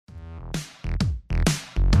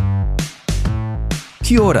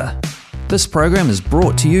Kia ora. This program is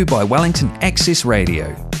brought to you by Wellington Access Radio.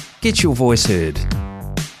 Get your voice heard.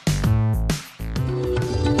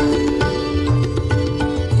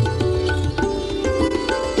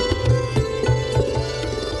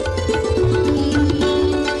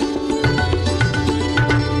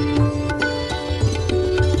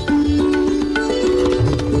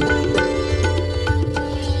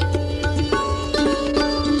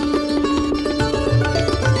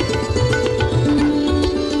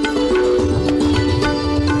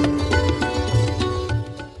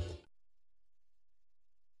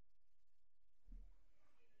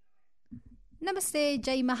 નમસ્તે,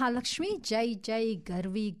 જય મહાલક્ષ્મી, જય જય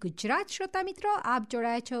ગરવી ગુજરાત. શ્રોતા મિત્રો, આપ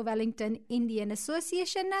જોડાયા છો વેલિંગ્ટન ઇન્ડિયન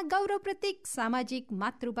એસોસિએશનના ગૌરવ પ્રતીક સામાજિક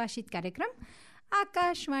માતૃભાષિત કાર્યક્રમ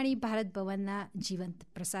આકાશવાણી ભારત ભવનના જીવંત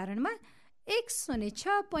પ્રસારણમાં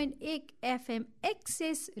 106.1 FM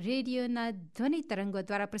એક્સેસ રેડિયોના ધ્વનિ તરંગો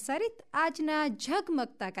દ્વારા પ્રસારિત આજના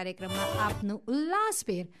ઝગમગતા કાર્યક્રમમાં આપનું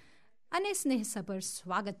ઉલ્લાસભેર અને સ્નેહસભર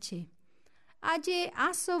સ્વાગત છે. આજે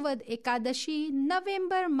આસોવદ એકાદશી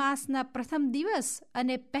નવેમ્બર માસના પ્રથમ દિવસ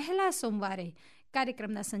અને પહેલા સોમવારે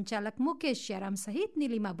કાર્યક્રમના સંચાલક મુકેશ શ્યારામ સહિત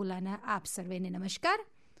નીલિમા બુલાના આપ સર્વેને નમસ્કાર,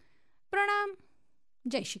 પ્રણામ,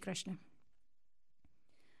 જય શ્રી કૃષ્ણ.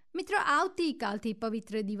 મિત્રો, આવતીકાલથી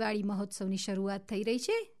પવિત્ર દિવાળી મહોત્સવની શરૂઆત થઈ રહી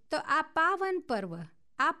છે, તો આ પાવન પર્વ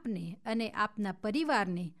આપને અને આપના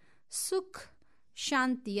પરિવારને સુખ,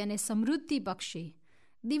 શાંતિ અને સમૃદ્ધિ બક્ષે.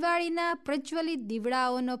 દિવાળીના પ્રજ્વલિત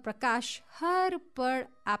દીવડાઓનો પ્રકાશ હર પળ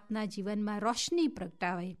આપના જીવનમાં રોશની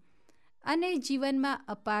પ્રગટાવે અને જીવનમાં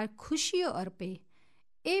અપાર ખુશીઓ અર્પે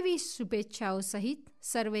એવી શુભેચ્છાઓ સહિત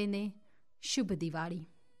સર્વેને શુભ દિવાળી.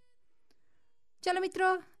 ચલો મિત્રો,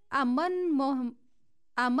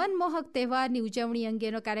 આ મનમોહક તહેવારની ઉજવણી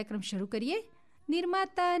અંગેનો કાર્યક્રમ શરૂ કરીએ.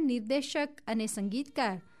 નિર્માતા, નિર્દેશક અને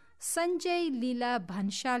સંગીતકાર સંજય લીલા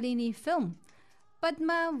ભાનશાલીની ફિલ્મ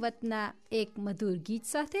પદ્માવતના એક મધુર ગીત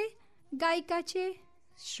સાથે. ગાયિકા છે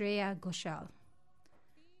શ્રેયા ઘોષાલ.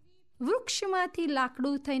 વૃક્ષમાંથી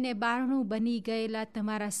લાકડું થઈને બારણું બની ગયેલા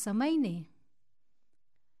તમારા સમયને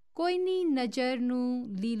કોઈની નજરનું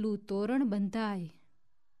લીલું તોરણ બંધાય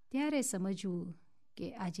ત્યારે સમજવું કે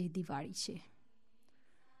આજે દિવાળી છે.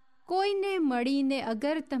 કોઈને મળીને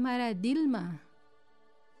અગર તમારા દિલમાં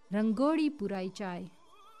રંગોળી પુરાઈ જાય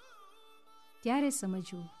ત્યારે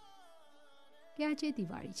સમજવું કે આજે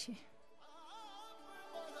દિવાળી છે.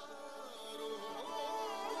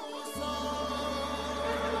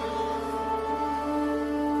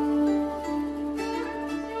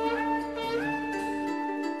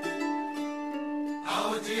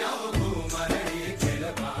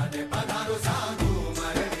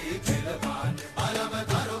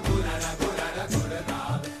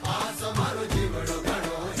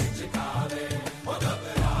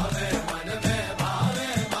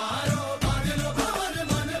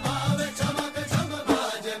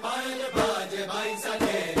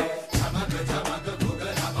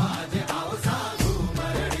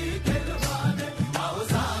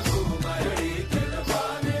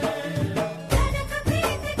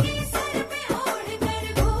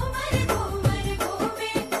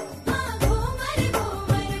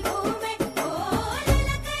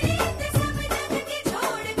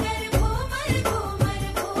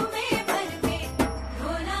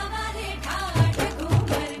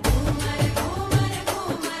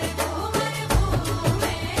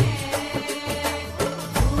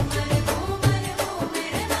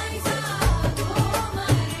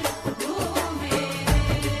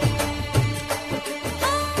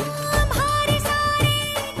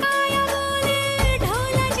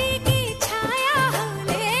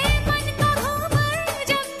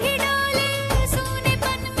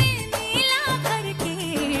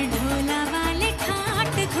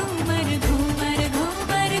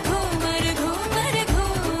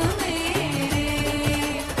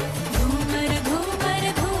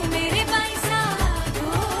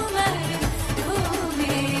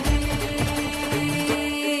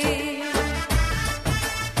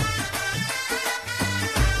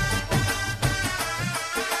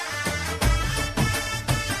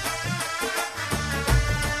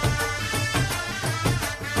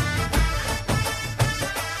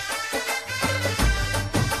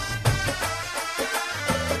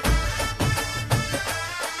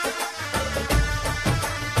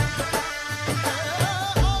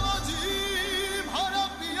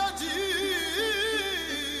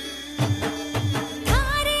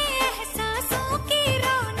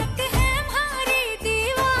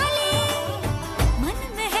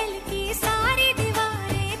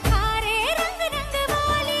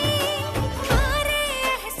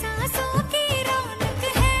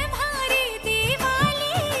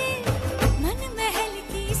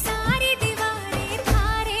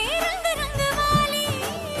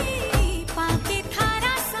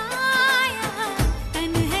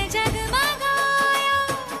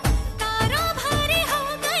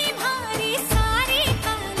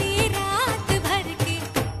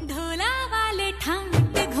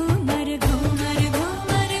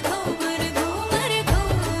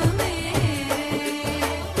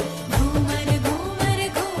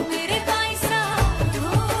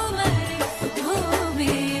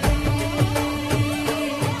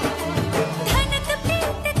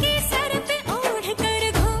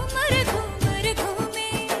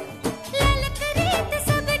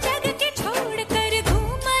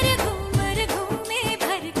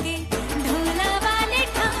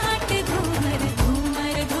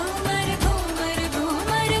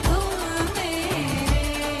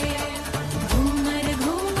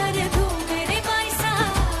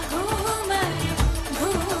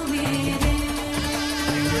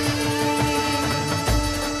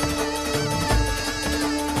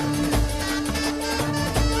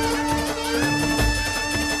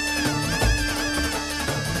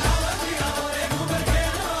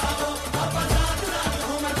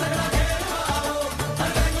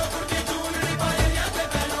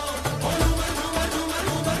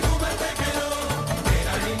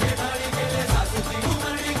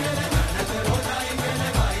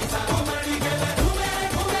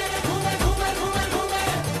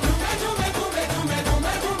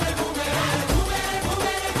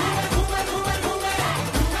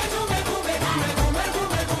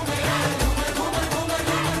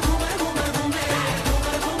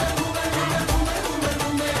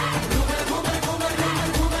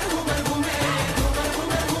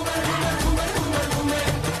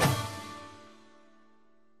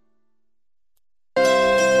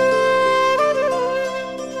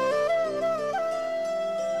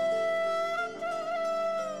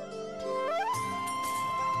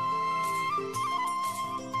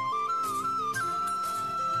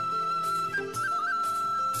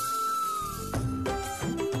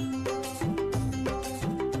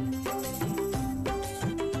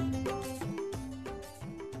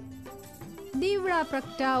 દીવડા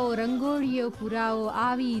પ્રગટાવો, રંગોળીઓ પુરાવો,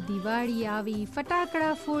 આવી દિવાળી આવી, ફટાકડા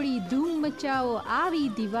ફોડી ધૂમ મચાવો, આવી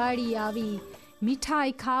દિવાળી આવી,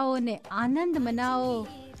 મીઠાઈ ખાઓ ને આનંદ મનાવો,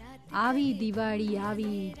 આવી દિવાળી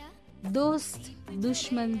આવી, દોસ્ત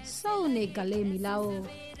દુશ્મન સૌને ગલે મિલાવો,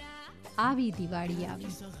 આવી દિવાળી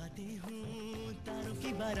આવી.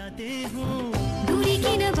 दूरी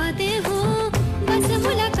की न बातें हो, बस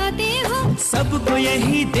मुलाकातें हो, सबको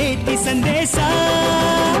यही देती संदेशा.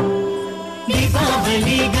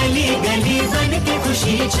 दीपावली गली गली बन के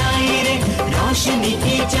खुशी छाई रे, रोशनी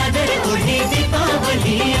की चादर ओढ़े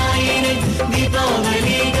दीपावली आई रे.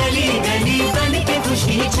 दीपावली गली गली बन के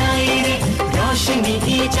खुशी छाई रे, रोशनी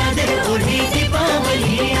की चादर ओढ़े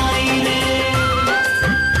दीपावली आई रे.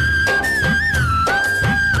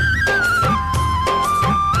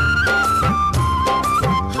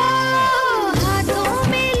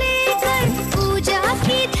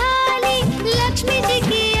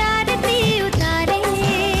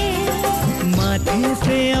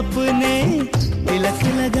 अपने तिलक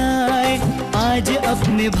लगाए, आज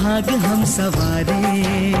अपने भाग हम सवारे.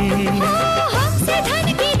 हमसे धन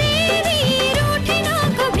की देवी रूठे ना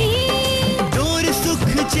कभी, डोर सुख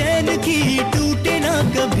चैन की टूटे ना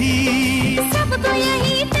कभी. सबको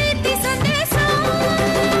यही देती संदेशा,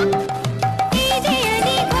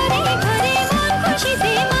 घरे घरे मन खुशी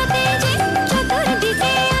से माते जे,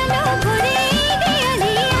 चतुर्दिके आलो घोड़े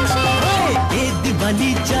दियाली आशे. ए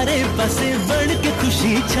दिवाली चारे पासे बढ़ के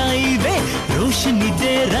खुशी छाई वे, रोशनी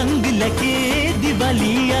दे रंग लगे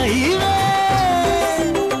दिवाली आई वे.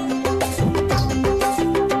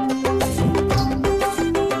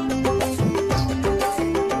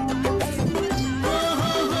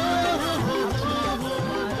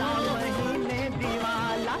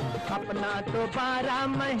 अपना तो 12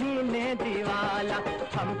 महीने दिवाला,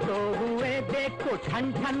 हम तो हुए देखो ठन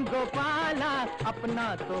ठन गोपाला. अपना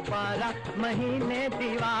तो 12 महीने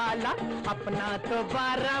दिवाला, अपना तो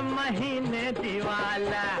 12 महीने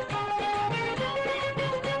दिवाला.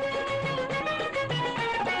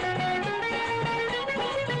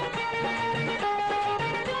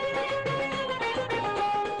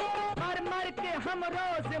 मर मर के हम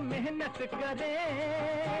रोज मेहनत करें,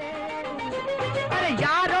 अरे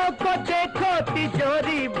यारों को देखो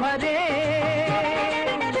तिजोरी भरे.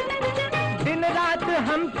 दिन रात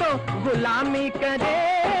हम तो गुलामी करें,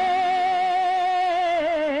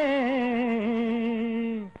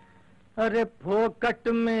 अरे फोकट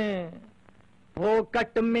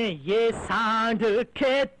में ये सांड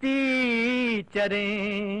खेती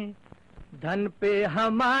चरें. धन पे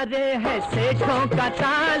हमारे है सेठों का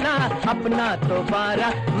ताला, अपना तो 12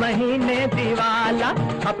 महीने दिवाला,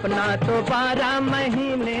 अपना तो 12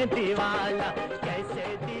 महीने दिवाला. कैसे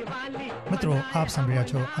दिवाली. મિત્રો, આપ સાંભળી રહ્યા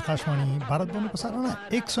છો આકાશવાણી ભારતનું પ્રસારણ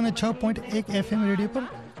 106.1 FM રેડિયો પર.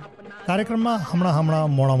 કાર્યક્રમમાં હમણાં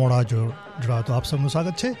મોડા જોડાતો આપ સૌનું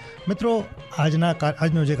સ્વાગત છે. મિત્રો,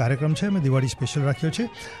 આજનો જે કાર્યક્રમ છે મેં દિવાળી સ્પેશિયલ રાખ્યો છે,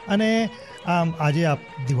 અને આજે આપ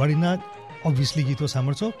દિવાળીના ઓબ્વિયસલી ગીતો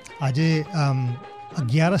સાંભળશો. આજે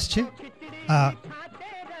 11 છે,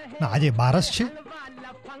 આજે 12 છે,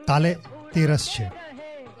 કાલે 13 છે.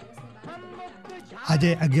 આજે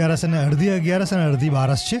 11 અને અડધી 11 અને અડધી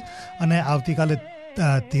 12 છે, અને આવતીકાલે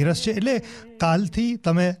 13 છે. એટલે કાલથી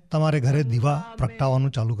તમે તમારે ઘરે દીવા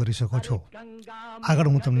પ્રગટાવવાનું ચાલુ કરી શકો છો. આગળ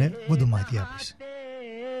હું તમને વધુ માહિતી આપીશ.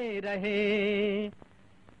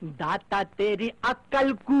 દાતા તેરી અક્કલ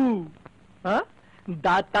કુ,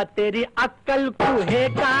 दाता तेरी अक्कल को है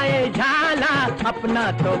काए झाला. अपना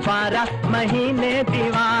तो 12 महीने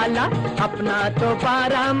दिवाला, अपना तो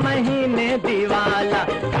 12 महीने दिवाला.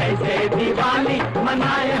 कैसे दिवाली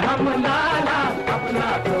मनाए हम लाला,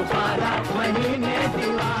 अपना तो 12 महीने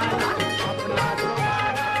दिवाला, अपना तो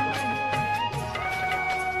 12.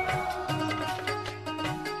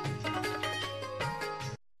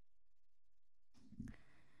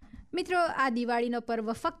 મિત્રો, આ દિવાળીનો પર્વ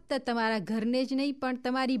ફક્ત તમારા ઘરને જ નહીં પણ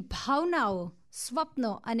તમારી ભાવનાઓ,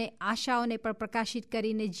 સ્વપ્નો અને આશાઓને પણ પ્રકાશિત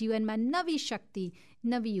કરીને જીવનમાં નવી શક્તિ,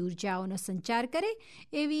 નવી ઉર્જાઓનો સંચાર કરે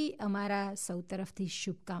એવી અમારા સૌ તરફથી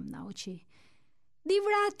શુભકામનાઓ છે.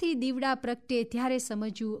 દીવડાથી દીવડા પ્રગટે ત્યારે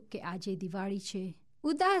સમજવું કે આજે દિવાળી છે.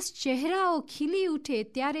 ઉદાસ ચહેરાઓ ખીલી ઉઠે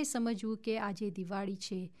ત્યારે સમજવું કે આજે દિવાળી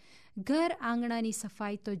છે. ઘર આંગણાની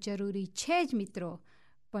સફાઈ તો જરૂરી છે જ મિત્રો,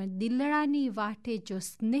 પણ દિલડાની વાટે જો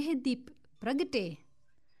સ્નેહદીપ પ્રગટે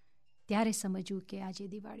ત્યારે સમજવું કે આજે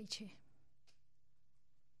દિવાળી છે.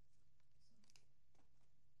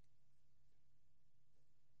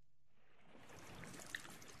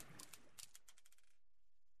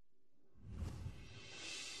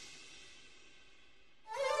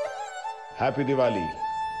 हैप्पी दिवाली.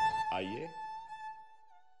 आइए.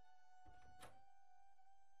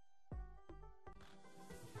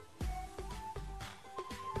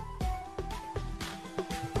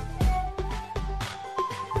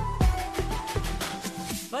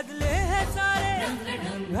 बदले हैं सारे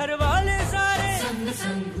घर वाले सारे,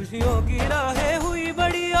 खुशियों की राहें हुई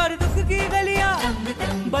बड़ी और दुख की गलियां,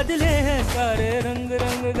 बदले हैं सारे रंग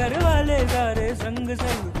रंग घर वाले सारे, संग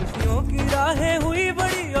संग खुशियों की राहें हुई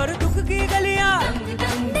बड़ी और दुख की गलियां।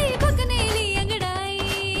 दीपक ने ली अंगड़ाई,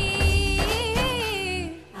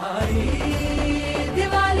 आई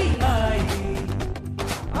दिवाली आई,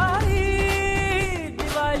 आई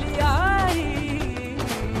दिवाली आई,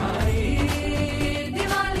 आई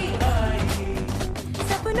दिवाली आई।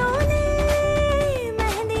 सपनों ने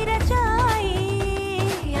मेहंदी रचाई,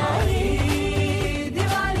 आई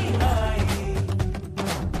दिवाली आई।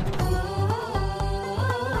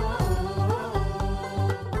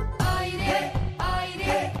 आई रे आई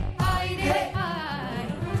रे आई रे आई।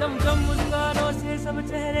 चमचम मुस्कानों से सब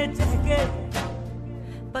चेहरे चहके,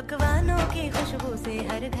 पकवानों की खुशबू से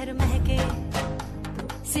हर घर महके,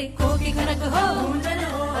 सिक्कों की खनक हो गूंजन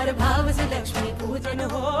हो, हर भाव से लक्ष्मी पूजन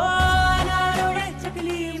हो अनार उड़े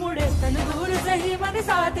चकली मुड़े तंदूर सही मन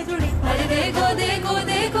साथ जुड़ी। अरे देखो देखो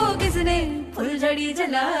देखो किसने फुलझड़ी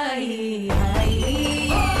जलाई, आई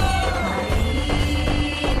आई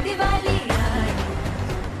दिवाली आई,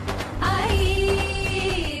 आई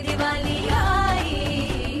दिवाली आई,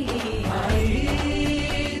 आई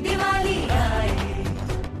दिवाली आई।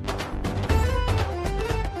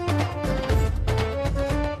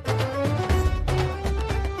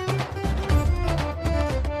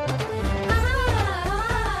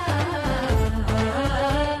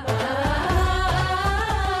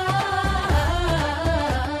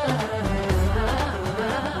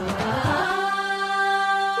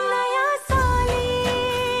 नया साल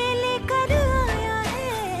लेकर आया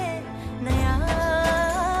है, नया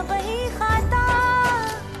वही खाता,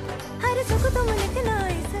 हर सुख तुम लिखना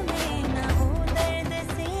इसमें, ना हो दर्द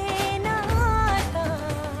से नाता।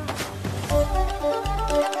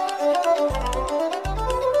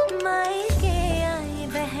 मायके आई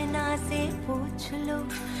बहना से पूछ लो,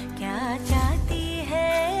 क्या चाहती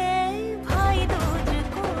है भाई दूज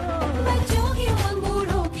को, बच्चों की उमंग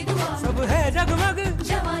बूढ़ों की दुआ, सब है जगमग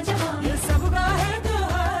जमा जमा ये सबका है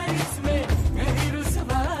त्योहार, इसमें मेरी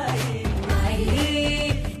रुसवाई। आई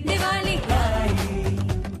दिवाली आई,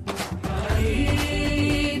 आई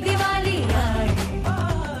दिवाली आई,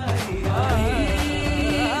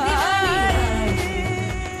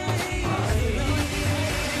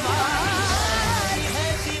 आई है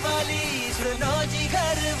दिवाली, सुनो जी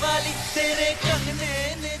घर वाली, तेरे कहने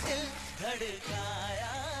ने दिल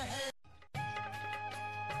धड़काया है।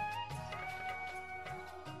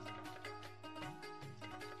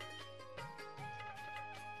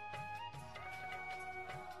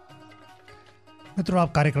 મિત્રો આપ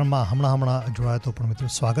કાર્યક્રમમાં હમણાં જોડાયા તો પણ મિત્રો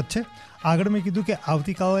સ્વાગત છે. આગળ મેં કીધું કે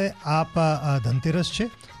આવતીકાલે આપ ધનતેરસ છે,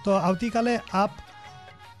 તો આવતીકાલે આપ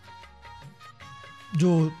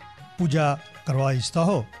જો પૂજા કરવા ઈચ્છતા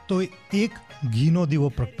હો તો એક ઘીનો દીવો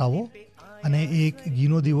પ્રગટાવો, અને એક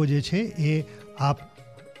ઘીનો દીવો જે છે એ આપ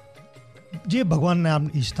જે ભગવાનને આપ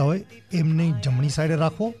ઈચ્છતા હોય એમની જમણી સાઈડે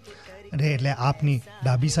રાખવો, અને એટલે આપની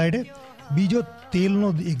ડાબી સાઈડે. બીજો તેલનો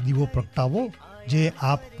એક દીવો પ્રગટાવો જે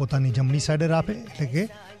આપ પોતાની જમણી સાઈડે રાખે, એટલે કે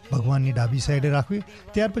ભગવાનની ડાબી સાઈડે રાખવી.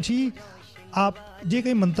 ત્યાર પછી આપ જે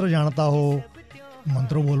કંઈ મંત્ર જાણતા હો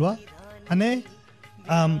મંત્રો બોલવા, અને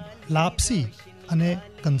લાપસી અને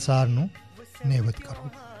કંસારનું નૈવેદ્ય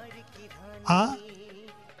કરવું. આ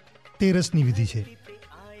તેરસની વિધિ છે.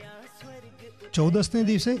 14ને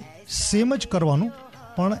દિવસે સેમ જ કરવાનું,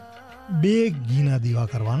 પણ 2 ઘીના દીવા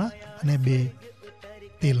કરવાના અને 2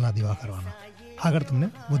 તેલના દીવા કરવાના. આગળ તમને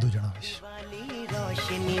વધુ જણાવીશ.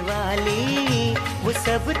 रोशनी वाली वो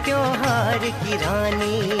सब त्योहार की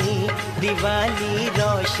रानी, दिवाली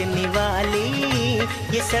रोशनी वाली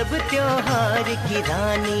ये सब त्योहार की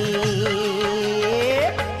रानी।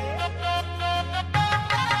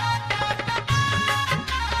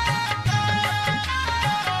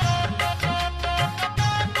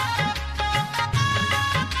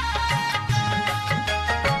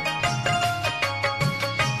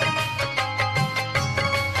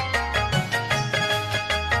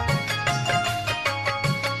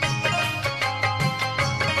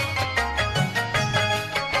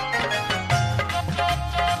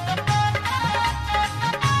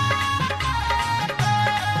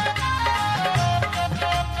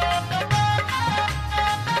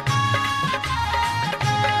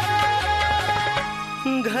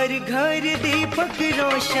 घर घर दीपक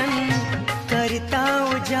रोशन करता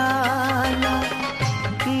उजाला,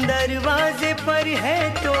 दरवाजे पर है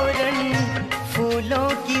तोरण फूलों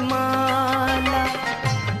की माला।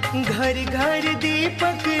 घर घर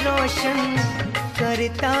दीपक रोशन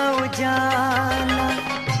करता उजाला,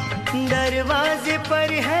 दरवाजे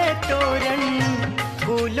पर है तोरण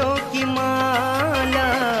फूलों फूलों की माला,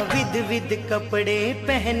 विध विध कपड़े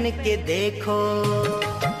पहन के देखो,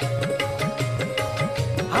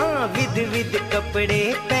 हाँ विध विध कपड़े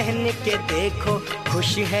पहन के देखो,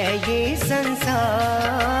 खुश है ये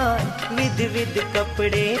संसार। विध विध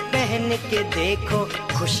कपड़े पहन के देखो,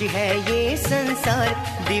 खुश है ये संसार।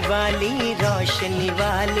 दिवाली रोशनी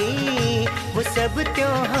वाली, वो सब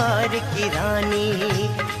त्योहार की रानी।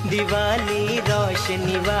 दिवाली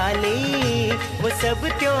रोशनी वाली, वो सब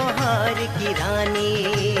त्योहार की रानी।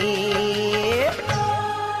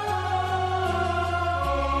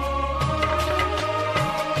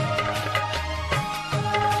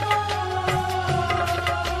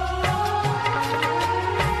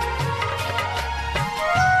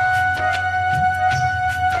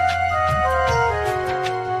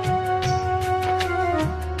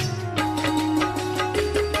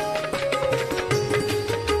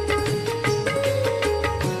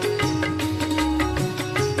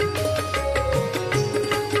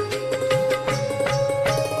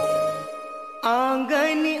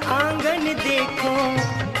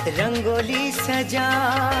 रंगोली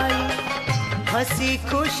सजाई, हंसी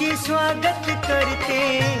खुशी स्वागत करते,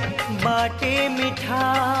 बाटे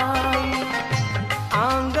मिठाई।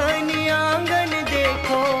 आंगन आंगन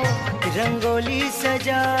देखो, रंगोली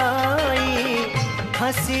सजाई,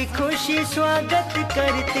 हंसी खुशी स्वागत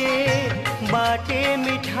करते, बाटे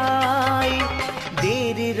मिठाई।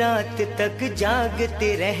 देर रात तक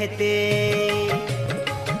जागते रहते,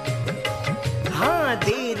 हाँ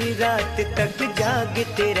देर रात तक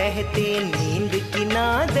जागते रहते, नींद की ना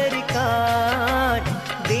दरकार।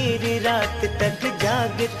 देर रात तक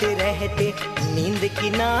जागते रहते, नींद की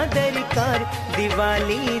ना दरकार।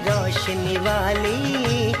 दिवाली रोशनी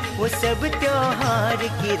वाली, वो सब त्योहार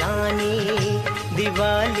की रानी।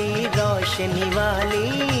 दिवाली रोशनी वाली,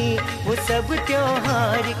 वो सब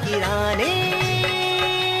त्योहार की रानी।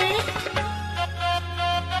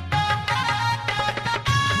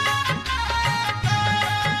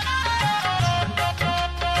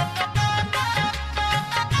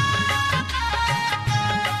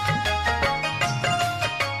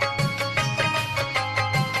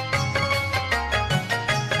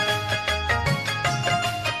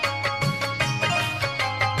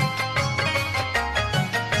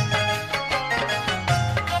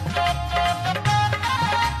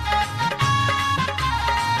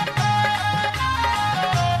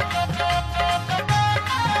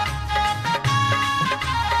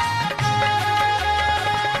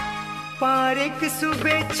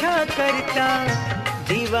 शुभेच्छा करता,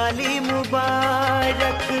 दिवाली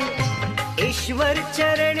मुबारक। ईश्वर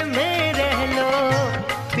चरण में रह लो,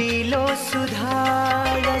 पी लो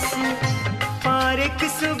सुधारस। पारिक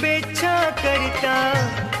शुभेच्छा करता,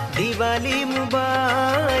 दिवाली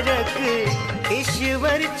मुबारक।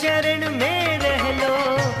 ईश्वर चरण में रह लो,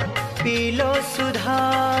 पी लो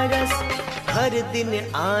सुधारस। हर दिन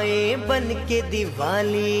आए बन के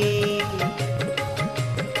दिवाली,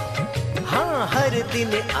 हाँ हर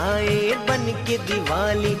दिन आए बन के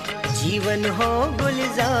दिवाली। जीवन हो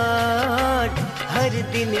गुलजार, हर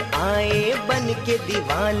दिन आए बन के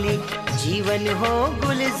दिवाली। जीवन हो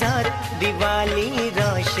गुलजार। दिवाली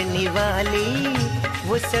रोशनी वाली,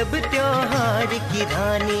 वो सब त्योहार की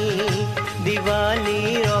रानी। दिवाली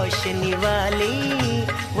रोशनी वाली,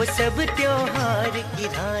 वो सब त्योहार की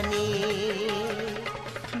रानी।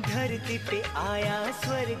 धरती पे आया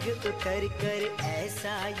स्वर्ग उतर कर,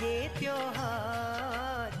 ऐसा ये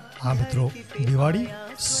त्योहार। हाँ मित्रों, दिवाળી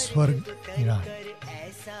સ્વર્ગની રાહ.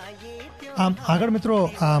 આગળ મિત્રો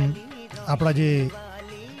આપણા જે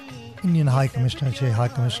ઇન્ડિયન હાઈ કમિશનર છે, હાઈ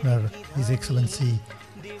કમિશનર હિઝ એક્સલન્સી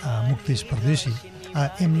મુક્તેશ પરદેશી,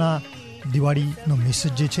 એમના દિવાળીનો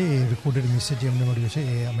મેસેજ જે છે, એ રેકોર્ડેડ મેસેજ જે એમને મળ્યો છે,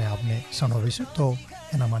 એ અમે આપને સંભળાવીશું. તો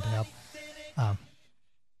એના માટે આપ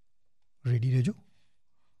રેડી રહેજો.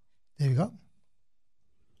 There you go.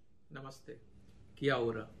 Namaste. Kia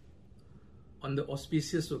ora. On the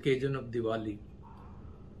auspicious occasion of Diwali,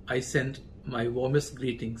 I send my warmest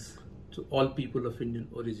greetings to all people of Indian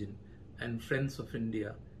origin and friends of India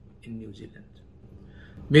in New Zealand.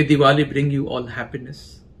 May Diwali bring you all happiness,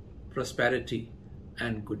 prosperity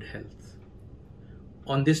and good health.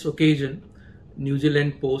 On this occasion, New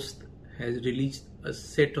Zealand Post has released a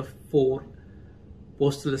set of 4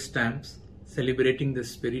 postal stamps celebrating the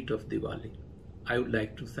spirit of Diwali. I would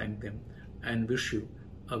like to thank them and wish you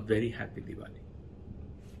a very happy Diwali.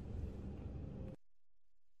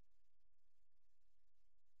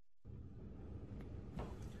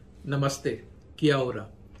 नमस्ते, किया ओरा.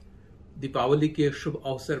 दीपावली के शुभ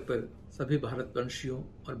अवसर पर सभी भारतवंशियों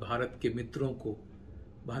और भारत के मित्रों को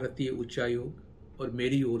भारतीय उच्चायोग और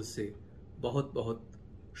मेरी ओर से बहुत बहुत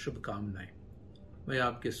शुभकामनाएं. मैं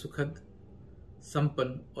आपके सुखद,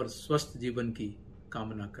 संपन्न और स्वस्थ जीवन की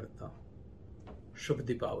कामना करता हूँ। शुभ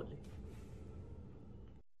दीपावली।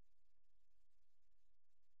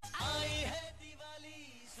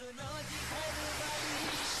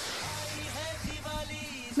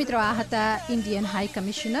 મિત્રો, આ હતા ઇન્ડિયન હાઈ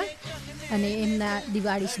કમિશનર અને એમના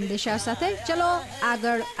દિવાળી સંદેશા સાથે. ચલો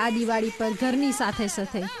આગળ આ દિવાળી પર ઘરની સાથે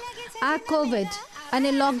સાથે આ કોવિડ અને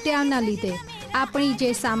લોકડાઉનના લીધે આપણી જે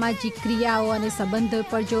સામાજિક ક્રિયાઓ અને સંબંધો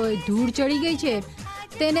પર જો ધૂળ ચડી ગઈ છે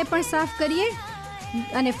તેને પણ સાફ કરીએ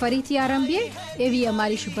અને ફરીથી આરંભીએ એવી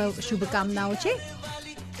અમારી શુભકામનાઓ છે.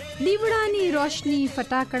 દીવડાની રોશની,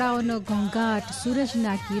 ફટાકડાઓનો ઘોંઘાટ,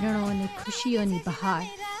 સૂરજના કિરણો અને ખુશીઓની બહાર,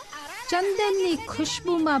 ચંદનની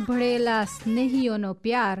ખુશ્બુમાં ભળેલા સ્નેહીઓનો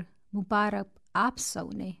પ્યાર. મુબારક આપ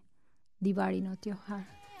સૌને દિવાળીનો ત્યોહાર.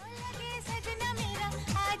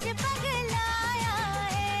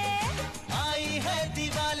 आई है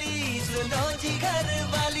दिवाली, सुनो जी घर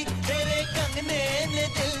वाली, तेरे कंगने ने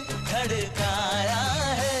दिल धड़काया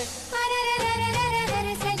है.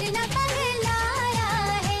 सजना पगलाया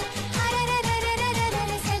है,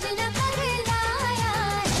 सजना पगलाया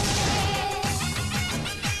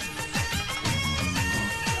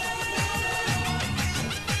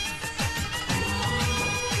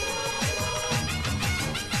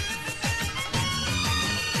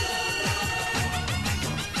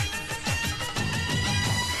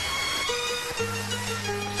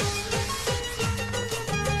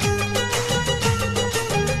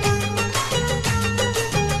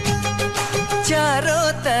चारों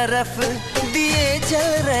तरफ दिए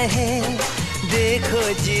जल रहे, देखो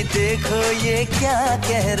जी देखो ये क्या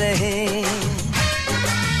कह रहे.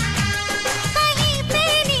 कहीं पे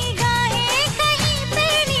निगाहें, कहीं पे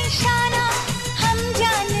निशाना, हम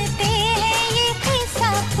जानते हैं ये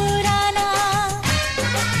किस्सा पुराना.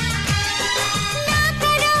 ना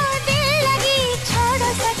करो दिल लगी,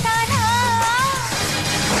 छोड़ो सताना.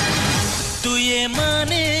 तू ये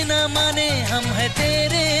माने ना माने, हम है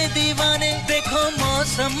तेरे दीवाने, देखो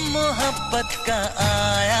मौसम मोहब्बत का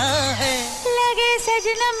आया है. लगे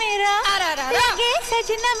सजना मेरा, लगे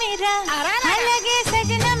सजना मेरा, लगे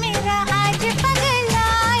सजना मेरा आज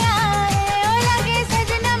पगलाया है. ओ लगे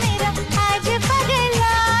सजना मेरा आज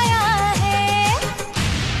पगलाया है.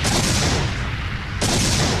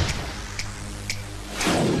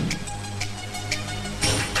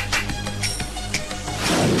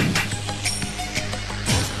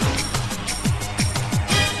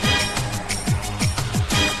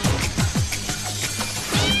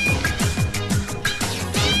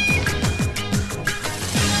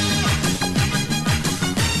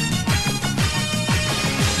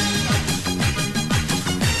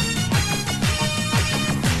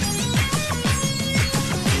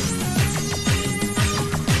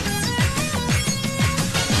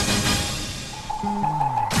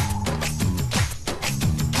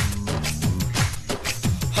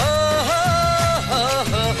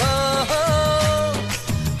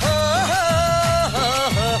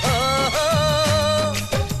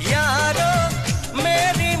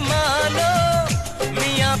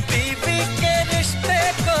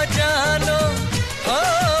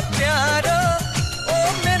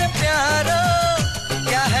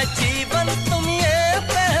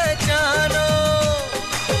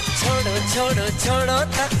 छोड़ो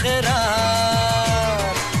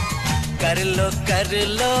तकरार, कर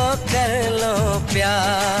लो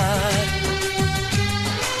प्यार.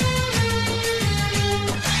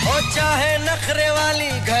 ओ चाहे नखरे वाली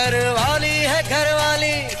घर वाली है घर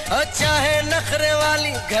वाली, ओ चाहे नखरे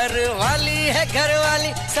वाली घर वाली है घर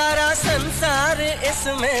वाली, सारा संसार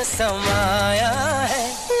इसमें समाया है.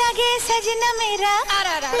 लगे सजना मेरा,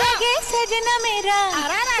 लगे सजना मेरा,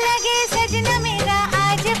 लगे सजना मेरा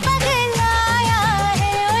आज पगलाया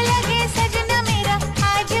है. ओ लगे सजना मेरा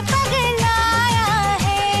आज पगलाया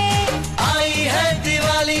है. आई है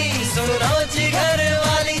दिवाली, सुनो जी घर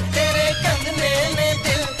वाली, तेरे कंगने ने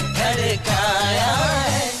दिल धड़काया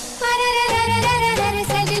है.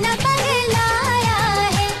 सजना पगलाया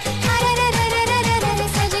है,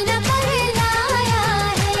 सजना पगलाया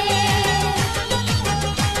है.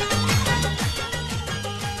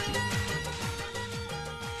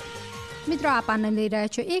 મિત્રો, આપ આનંદ લઈ રહ્યા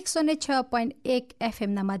છો 106.1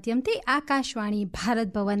 એફએમના માધ્યમથી આકાશવાણી ભારત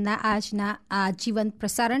ભવનના આજના આ જીવંત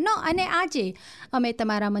પ્રસારણનો. અને આજે અમે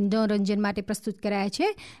તમારા મનોરંજન માટે પ્રસ્તુત કરાયા છે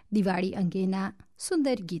દિવાળી અંગેના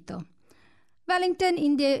સુંદર ગીતો. વેલિંગ્ટન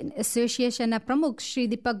ઇન્ડિયન એસોસિએશનના પ્રમુખ શ્રી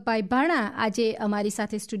દીપકભાઈ ભાણા આજે અમારી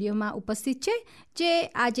સાથે સ્ટુડિયોમાં ઉપસ્થિત છે, જે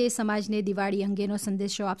આજે સમાજને દિવાળી અંગેનો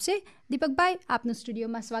સંદેશો આપશે. દીપકભાઈ, આપનું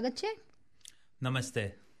સ્ટુડિયોમાં સ્વાગત છે. Namaste.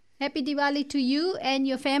 Happy Diwali to you and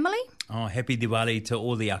your family. Oh, happy Diwali to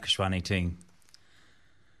all the Aakashwani team.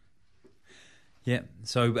 Yeah.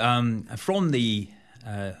 So from the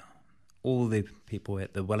all the people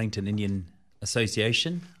at the Wellington Indian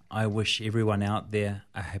Association, I wish everyone out there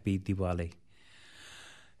a happy Diwali.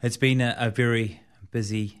 It's been a very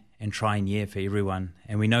busy and trying year for everyone,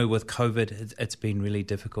 and we know with COVID it's been really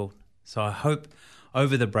difficult. So I hope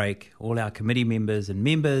over the break all our committee members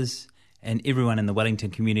and everyone in the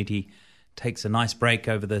Wellington community takes a nice break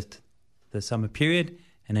over the summer period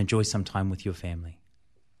and enjoy some time with your family.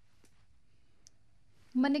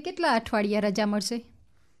 મને કેટલા અઠવાડિયા રજા મળશે?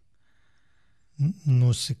 No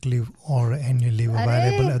sick leave or annual leave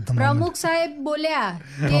available at the moment. પ્રમુખ સાહેબ બોલ્યા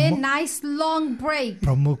કે nice long break.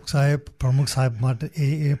 પ્રમુખ સાહેબ માટે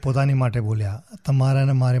એ પોતાની માટે બોલ્યા, તમારા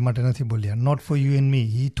ને મારે માટે નથી બોલ્યા. Not for you and me.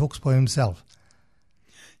 He talks for himself.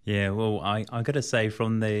 Yeah, well, I got to say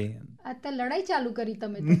from the... आता लड़ाई चालू करी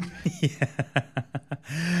तमे तो.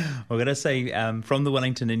 I got to say from the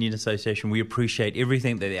Wellington Indian Association, we appreciate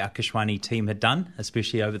everything that the Aakashwani team had done,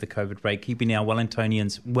 especially over the COVID break, keeping our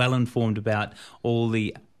Wellingtonians well informed about all the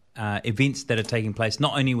events that are taking place,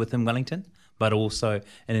 not only within Wellington, but also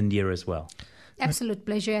in India as well. Absolute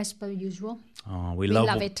pleasure as per usual. Oh, we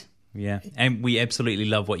love it. Yeah, and we absolutely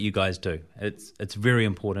love what you guys do. It's very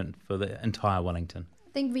important for the entire Wellington.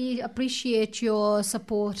 I think we appreciate your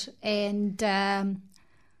support and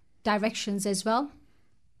directions as well.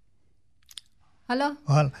 Hello?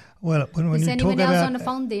 Well, when is you anyone talk else about, on the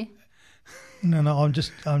phone there? No, I'm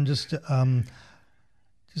just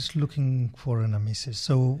looking for a message.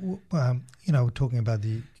 So, talking about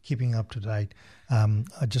the keeping up to date,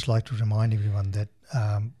 I'd just like to remind everyone that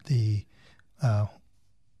the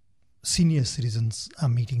senior citizens are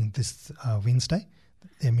meeting this Wednesday.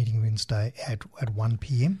 They're meeting Wednesday at 1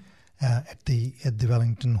 p.m. At the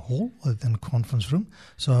Wellington Hall, within the conference room.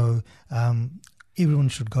 So everyone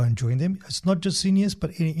should go and join them. It's not just seniors,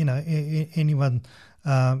 but anyone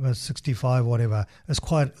 65, whatever. It's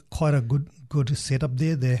quite a good setup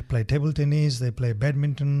there. They play table tennis, they play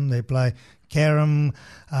badminton, they play carom,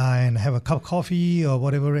 and have a cup of coffee or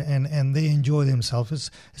whatever, and they enjoy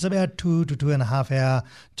themselves. It's about 2 to 2.5 hours.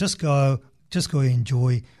 Just go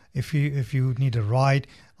enjoy. If you need a ride,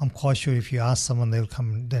 I'm quite sure if you ask someone,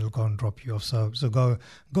 they'll go and drop you off. So go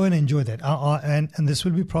and enjoy that. And this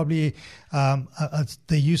will be probably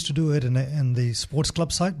they used to do it in the sports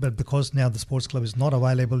club side, but because now the sports club is not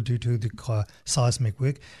available due to the seismic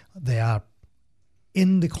work, they are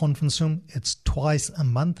in the conference room. It's twice a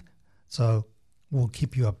month, so we'll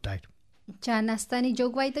keep you updated. ચા નાસ્તાની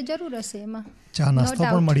જોગવાઈ તો જરૂર હશે એમાં. ચા નાસ્તો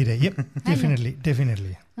પણ મળી રહે. Yep,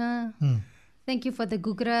 definitely. Thank you for the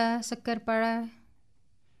ગુગરા શક્કરપારા.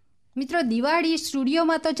 મિત્રો દિવાળી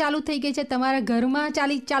સ્ટુડિયોમાં તો ચાલુ થઈ ગઈ છે, તમારા ઘરમાં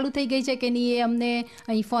ચાલુ થઈ ગઈ છે કે નહીં એ અમને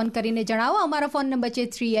અહીં ફોન કરીને જણાવો. અમારો ફોન નંબર છે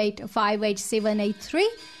 38587883.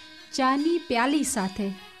 ચાની પ્યાલી સાથે.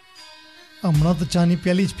 હમણાં તો ચાની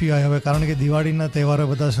પ્યાલી જ પીવાય હવે, કારણ કે દિવાળીના તહેવારો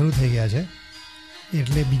બધા શરૂ થઈ ગયા છે,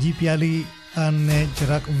 એટલે બીજી પ્યાલી અને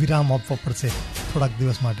જરાક વિરામ આપવો પડશે થોડાક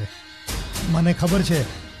દિવસ માટે. મને ખબર છે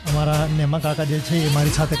અમારા નેમા કાકા જે છે એ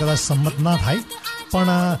મારી સાથે કદાચ સંમત ના થાય, પણ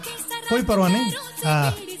કોઈ પરવા નહીં.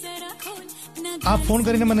 આપ ફોન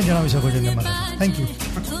કરીને મને જણાવી શકો છો. Thank you.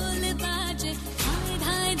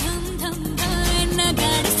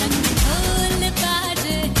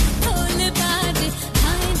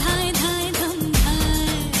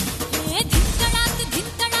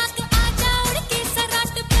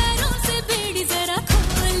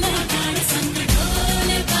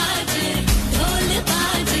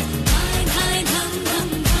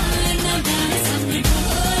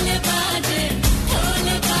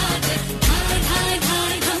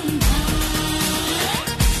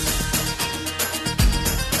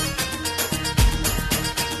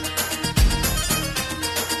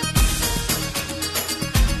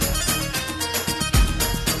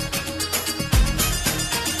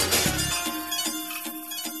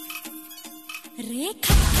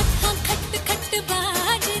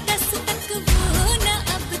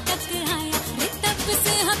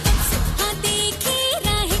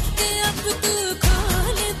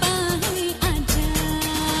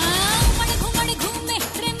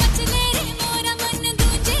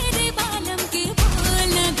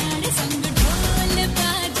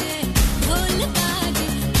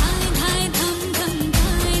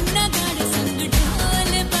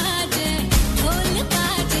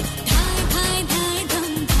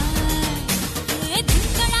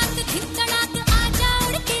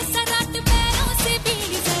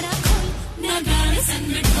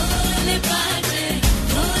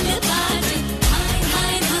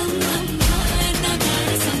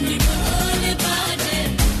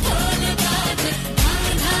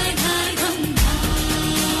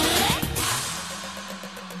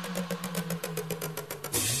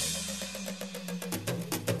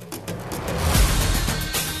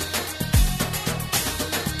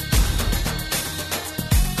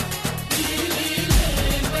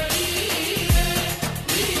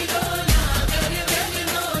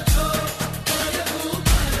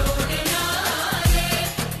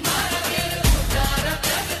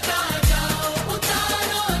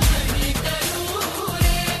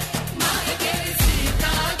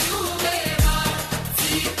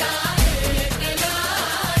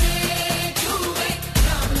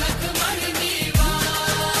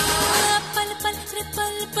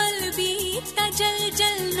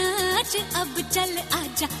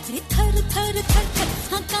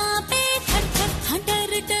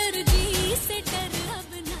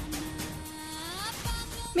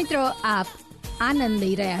 મિત્રો, આપ આનંદ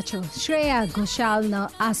લઈ રહ્યા છો શ્રેયા ઘોષાલનો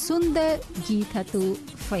આ સુંદર ગીત હતું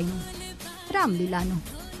ફિલ્મ રામલીલાનું.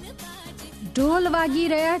 ઢોલ વાગી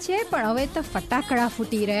રહ્યા છે, પણ હવે તો ફટાકડા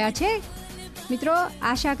ફૂટી રહ્યા છે. મિત્રો,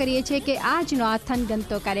 આશા કરીએ છીએ કે આજનો આ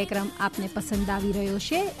થનગનતો કાર્યક્રમ આપને પસંદ આવી રહ્યો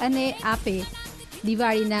છે અને આપે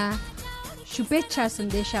દિવાળીના શુભેચ્છા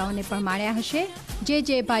સંદેશાઓને પણ માણ્યા હશે.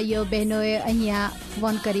 જે ભાઈઓ બહેનોએ અહીંયા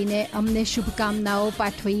ફોન કરીને અમને શુભકામનાઓ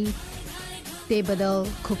પાઠવી તે બદલ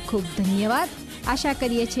ખૂબ ખૂબ ધન્યવાદ. આશા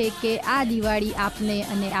કરીએ છીએ કે આ દિવાળી આપને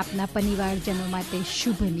અને આપના પરિવારજનો માટે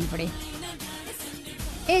શુભ નીવડે.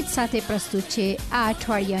 એ જ સાથે પ્રસ્તુત છે આ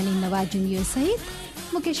અઠવાડિયાની નવા જૂનીઓ સહિત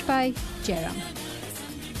મુકેશભાઈ જયરામ.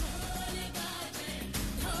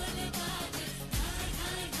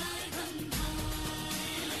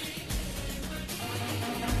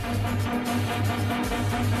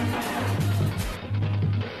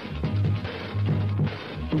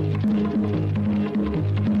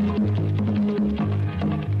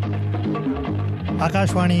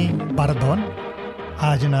 આકાશવાણી ભારત ભવન.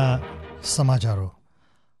 આજના સમાચારો.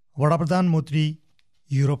 વડાપ્રધાન મોદી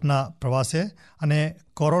યુરોપના પ્રવાસે અને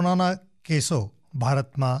કોરોનાના કેસો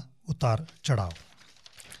ભારતમાં ઉતાર ચઢાવ.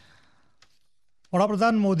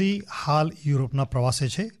 વડાપ્રધાન મોદી હાલ યુરોપના પ્રવાસે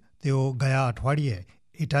છે. તેઓ ગયા અઠવાડિયે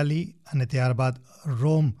ઇટાલી અને ત્યારબાદ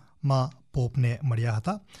રોમમાં પોપને મળ્યા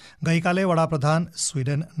હતા. ગઈકાલે વડાપ્રધાન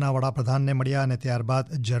સ્વીડનના વડાપ્રધાનને મળ્યા અને ત્યારબાદ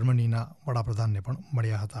જર્મનીના વડાપ્રધાનને પણ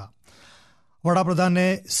મળ્યા હતા. વડાપ્રધાને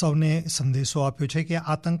સૌને સંદેશો આપ્યો છે કે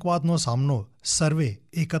આતંકવાદનો સામનો સર્વે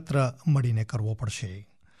એકત્ર મળીને કરવો પડશે.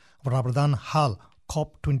 વડાપ્રધાન હાલ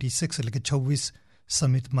COP26 એટલે કે 26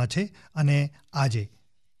 સમિટમાં છે અને આજે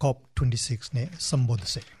COP26ને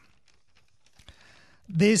સંબોધશે.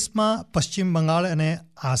 દેશમાં પશ્ચિમ બંગાળ અને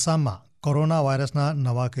આસામમાં કોરોના વાયરસના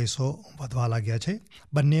નવા કેસો વધવા લાગ્યા છે.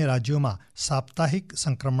 બંને રાજ્યોમાં સાપ્તાહિક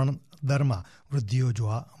સંક્રમણ દરમાં વૃદ્ધિઓ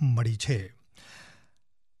જોવા મળી છે.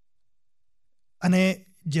 અને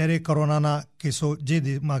જ્યારે કોરોનાના કેસો જે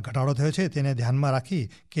દેશમાં ઘટાડો થયો છે તેને ધ્યાનમાં રાખી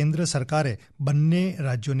કેન્દ્ર સરકારે બંને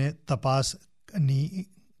રાજ્યોને તપાસની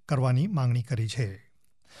કરવાની માંગણી કરી છે.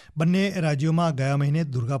 બંને રાજ્યોમાં ગયા મહિને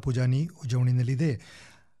દુર્ગાપૂજાની ઉજવણીને લીધે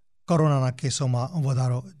કોરોનાના કેસોમાં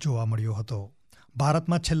વધારો જોવા મળ્યો હતો.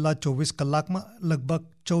 ભારતમાં છેલ્લા 24 કલાકમાં લગભગ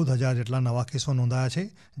 14,000 જેટલા નવા કેસો નોંધાયા છે,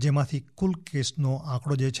 જેમાંથી કુલ કેસનો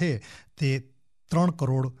આંકડો જે છે તે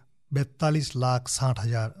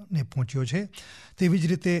 3,42,60,000ને પહોંચ્યો છે. તેવી જ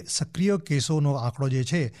રીતે સક્રિય કેસોનો આંકડો જે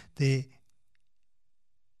છે તે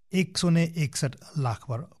 161 લાખ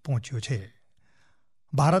પર પહોંચ્યો છે.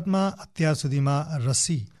 ભારતમાં અત્યાર સુધીમાં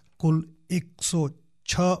રસી કુલ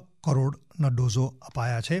 106 કરોડના ડોઝો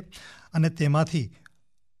અપાયા છે અને તેમાંથી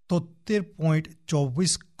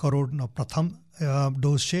 73.24 કરોડનો પ્રથમ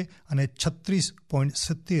ડોઝ છે અને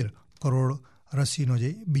 36.70 કરોડ રસીનો જે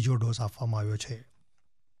બીજો ડોઝ આપવામાં આવ્યો છે.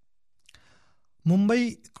 મુંબઈ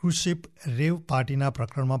ક્રૂઝ શિપ રેવ પાર્ટીના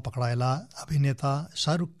પ્રકરણમાં પકડાયેલા અભિનેતા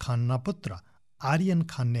શાહરૂખ ખાનના પુત્ર આર્યન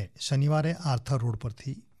ખાનને શનિવારે આર્થર રોડ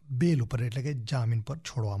પરથી બેલ ઉપર એટલે કે જામીન પર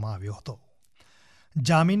છોડવામાં આવ્યો હતો.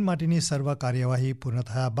 જામીન માટેની સર્વ કાર્યવાહી પૂર્ણ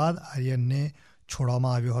થયા બાદ આર્યનને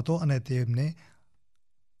છોડવામાં આવ્યો હતો અને તેમને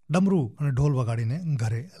ડમરૂ અને ઢોલ વગાડીને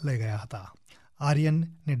ઘરે લઈ ગયા હતા.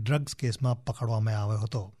 આર્યનને ડ્રગ્સ કેસમાં પકડવામાં આવ્યો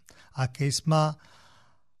હતો. આ કેસમાં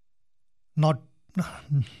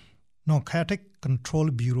નાર્કોટિક કંટ્રોલ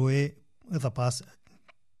બ્યુરોએ તપાસ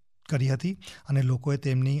કરી હતી અને લોકોએ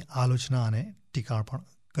તેમની આલોચના અને ટીકા પણ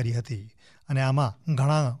કરી હતી અને આમાં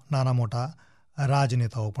ઘણા નાના મોટા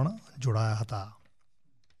રાજનેતાઓ પણ જોડાયા હતા.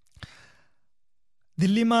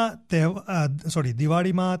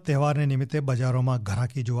 દિવાળીમાં તહેવારને નિમિત્તે બજારોમાં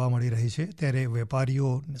ઘરાકી જોવા મળી રહી છે. ત્યારે વેપારીઓ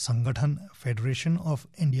સંગઠન ફેડરેશન ઓફ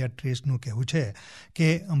ઇન્ડિયા ટ્રેડનું કહેવું છે કે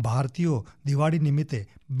ભારતીયો દિવાળી નિમિત્તે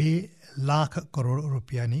 2 લાખ કરોડ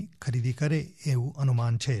રૂપિયાની ખરીદી કરે એવું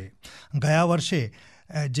અનુમાન છે. ગયા વર્ષે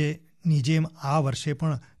જેની જેમ આ વર્ષે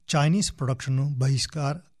પણ ચાઇનીઝ પ્રોડક્શનનું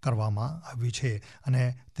બહિષ્કાર કરવામાં આવ્યું છે અને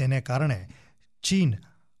તેને કારણે ચીન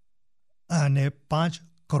અને 5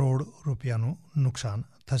 કરોડ રૂપિયાનું નુકસાન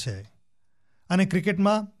થશે. અને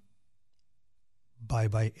ક્રિકેટમાં bye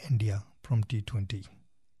bye India from T20.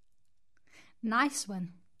 Nice one.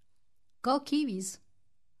 Go Kiwis.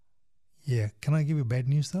 Yeah, can I give you bad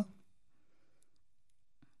news though?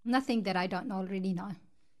 Nothing that I don't already know.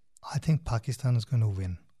 I think Pakistan is going to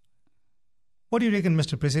win. What do you reckon,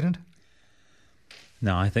 Mr. President?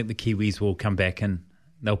 No, I think the Kiwis will come back and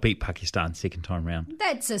they'll beat Pakistan second time round.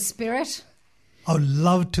 That's a spirit. I would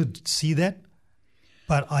love to see that,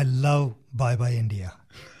 but I love Bye Bye India.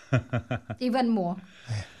 Even more.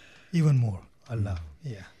 Yeah, even more. I love,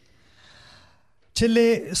 yeah.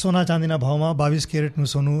 છેલ્લે સોના ચાંદીના ભાવમાં 22 કેરેટનું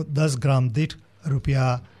સોનું 10 ગ્રામ દીઠ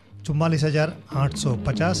રૂપિયા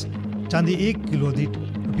 44,850, ચાંદી 1 kilo દીઠ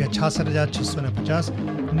 ₹66,650,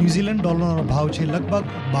 New Zealand ડોલરનો ભાવ છે લગભગ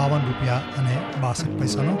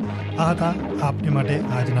 ₹52.62. આ હતા આપને માટે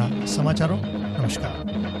આજના સમાચારો. નમસ્કાર.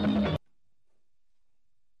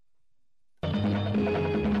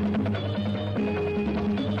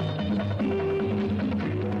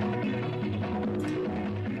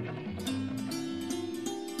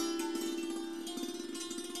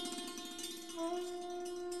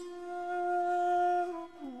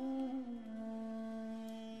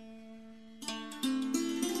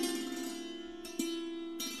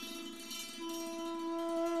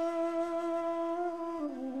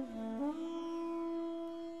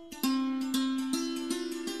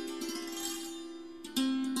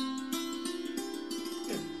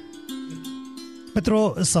 મિત્રો,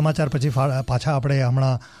 સમાચાર પછી પાછા આપણે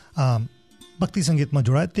હમણાં ભક્તિ સંગીતમાં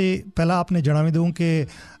જોડાય તે પહેલાં આપને જણાવી દઉં કે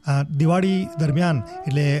દિવાળી દરમિયાન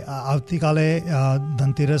એટલે આવતીકાલે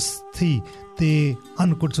ધનતેરસથી તે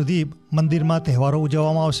અન્નકૂટ સુધી મંદિરમાં તહેવારો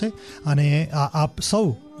ઉજવવામાં આવશે અને આપ સૌ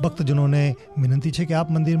ભક્તજનોને વિનંતી છે કે આપ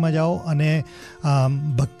મંદિરમાં જાઓ અને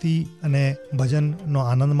ભક્તિ અને ભજનનો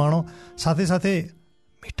આનંદ માણો. સાથે સાથે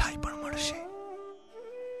મીઠાઈ પણ મળશે,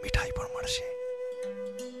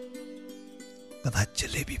 કદાચ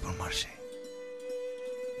જલેબી પણ મળશે.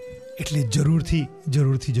 એટલે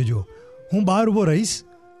જરૂરથી જજો. હું બહાર ઊભો રહીશ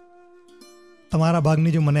તમારા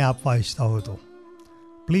ભાગની જો મને આપવા ઈચ્છતા હો તો.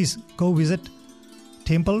 Please go visit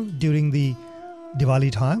temple during the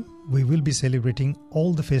Diwali time. We will be celebrating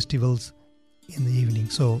all the festivals in the evening.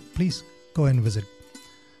 So please go and visit.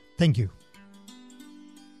 Thank you.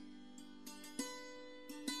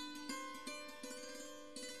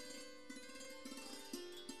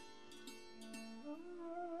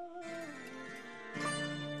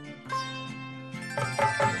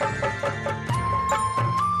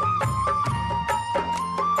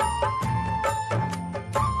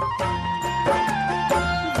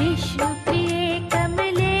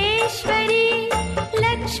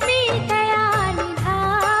 Lakshmi दया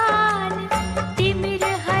निधान तिमिर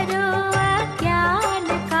हरो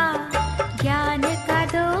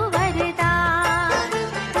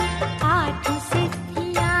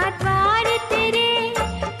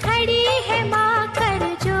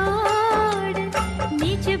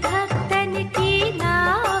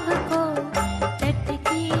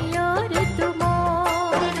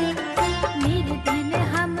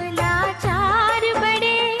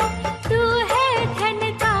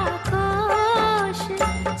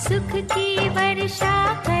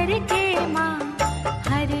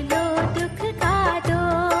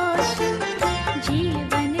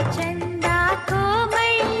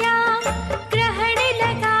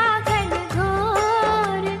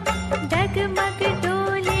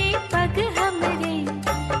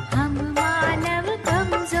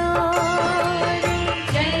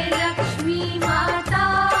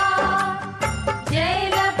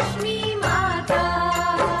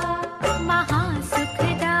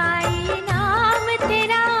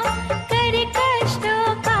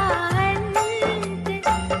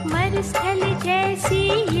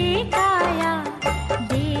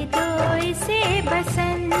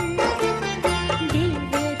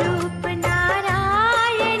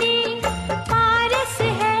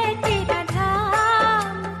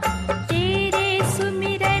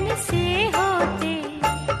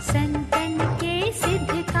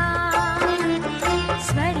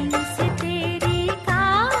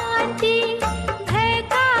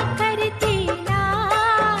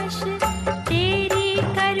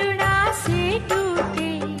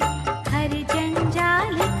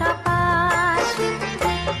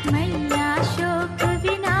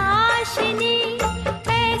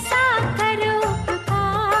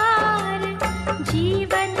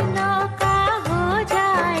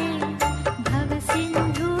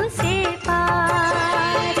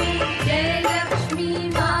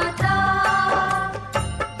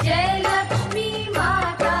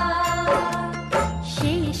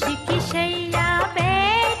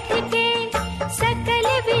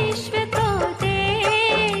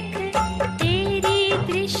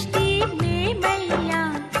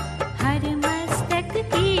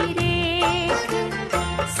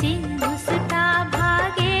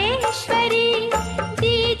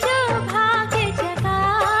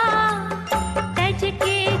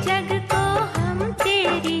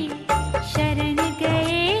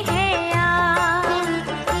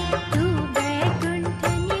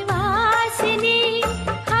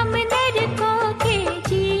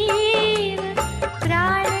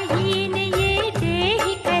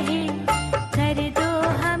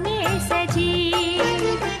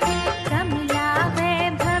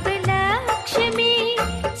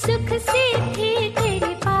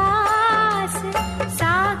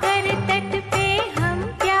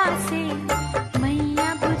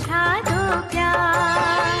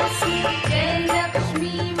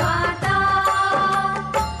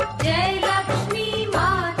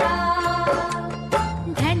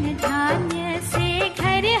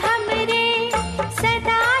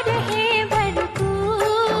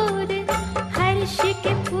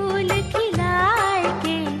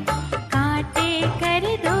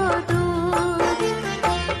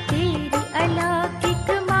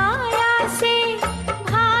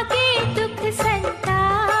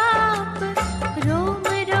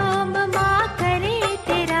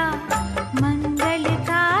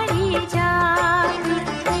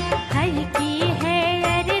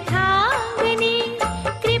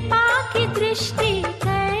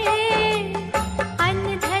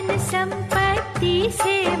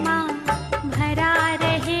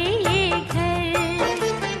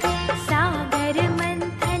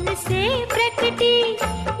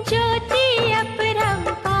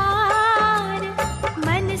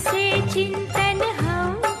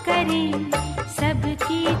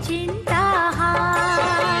चिंता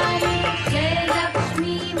हारे। जय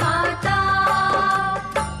लक्ष्मी माता,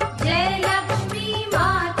 जय लक्ष्मी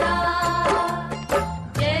माता,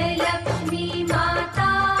 जय लक्ष्मी माता,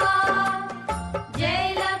 जय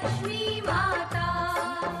लक्ष्मी माता,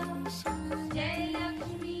 जय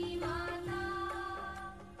लक्ष्मी माता।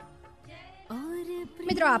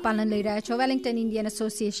 મિત્રો, આપ આનંદ લઈ રહ્યા છો વેલિંગ્ટન ઇન્ડિયન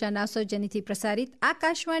એસોસિએશનના સૌજન્યથી પ્રસારિત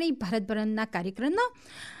આકાશવાણી ભારત ભવનના કાર્યક્રમનો.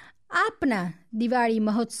 આપના દિવાળી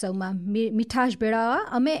મહોત્સવમાં મીઠાશ ભેળવવા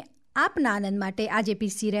અમે આપના આનંદ માટે આજે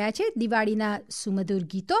પીરસી રહ્યા છે દિવાળીના સુમધુર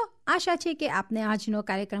ગીતો. આશા છે કે આપને આજનો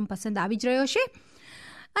કાર્યક્રમ પસંદ આવી જ રહ્યો છે.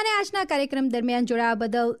 અને આજના કાર્યક્રમ દરમિયાન જોડાવા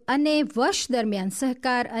બદલ અને વર્ષ દરમિયાન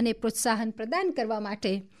સહકાર અને પ્રોત્સાહન પ્રદાન કરવા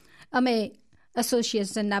માટે અમે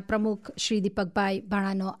એસોસિએશનના પ્રમુખ શ્રી દીપકભાઈ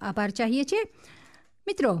ભાણાનો આભાર ચાહીએ છીએ.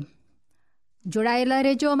 મિત્રો, જોડાયેલા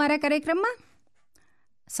રહેજો અમારા કાર્યક્રમમાં.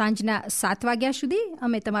 સાંજના 7 વાગ્યા સુધી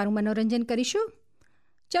અમે તમારું મનોરંજન કરીશું.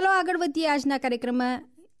 ચલો આગળ વધીએ. આજના કાર્યક્રમમાં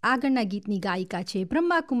આગળના ગીતની ગાયિકા છે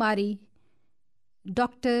બ્રહ્માકુમારી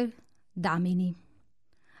ડૉક્ટર દામિની.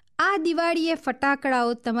 આ દિવાળીએ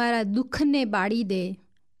ફટાકડાઓ તમારા દુઃખને બાળી દે,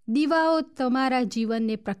 દીવાઓ તમારા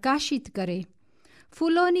જીવનને પ્રકાશિત કરે,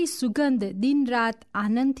 ફૂલોની સુગંધ દિન રાત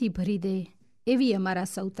આનંદથી ભરી દે, એવી અમારા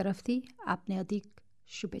સૌ તરફથી આપને અધિક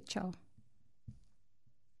શુભેચ્છાઓ.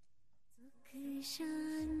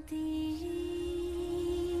 शांति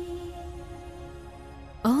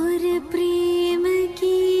और प्रेम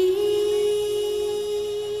की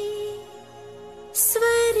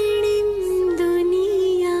स्वर्णिम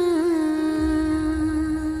दुनिया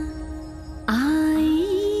आई,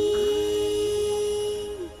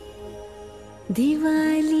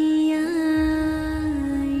 दिवाली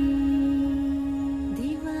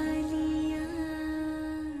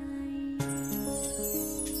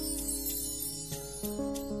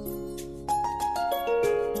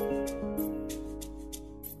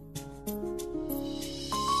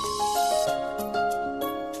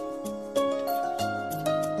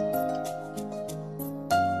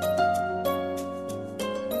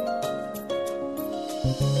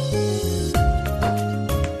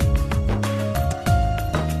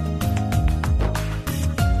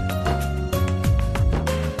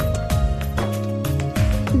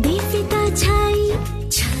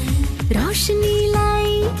रोशनी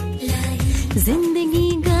लाई जिंदगी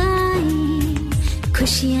गाई,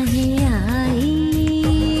 खुशियां ही आई,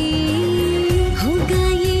 होगा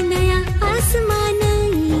ये नया आसमान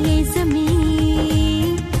ये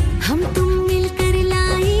जमीन, हम तुम मिलकर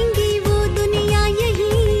लाएंगे वो दुनिया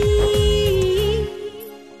यही।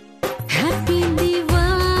 हैप्पी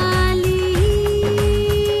दिवाली,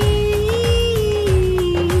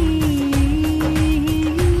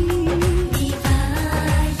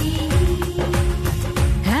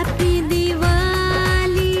 हैप्पी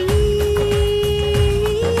दिवाली,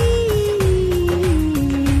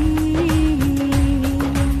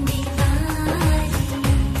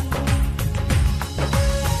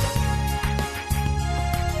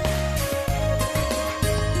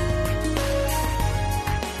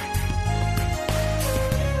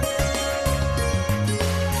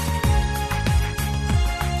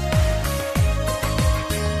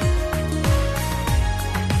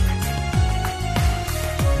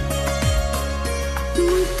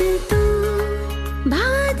 तो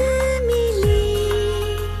बाद मिले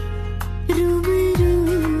रूबरू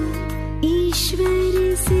ईश्वर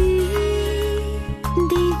से,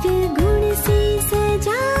 दिव्य गुण से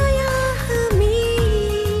सजाया हमें,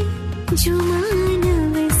 जो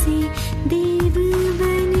मानव से देव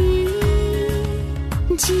बने,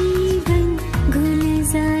 जीवन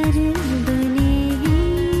गुलजार बने।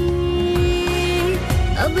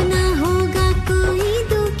 अब ना होगा कोई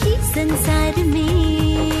दुखी संसार में,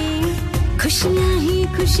 खुशियां ही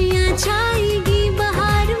खुशियां छाएगी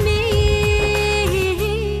बहार में।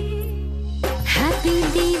 Happy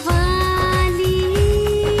Diwali,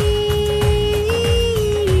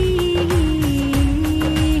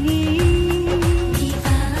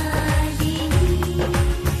 Diwali,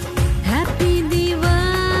 happy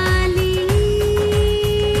Diwali,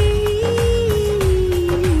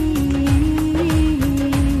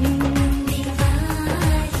 Diwali,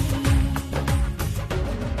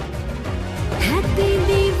 happy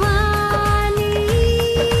Diwali.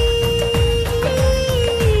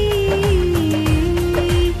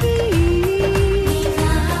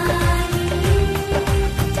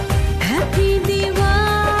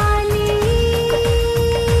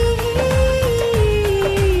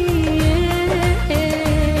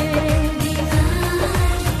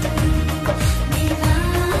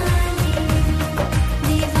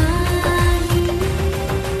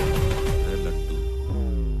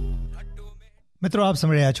 મિત્રો, આપ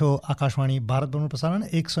સાંભળી રહ્યા છો આકાશવાણી ભારતનું પ્રસારણ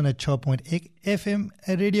 106.1 FM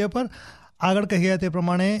રેડિયો પર. આગળ કહ્યા તે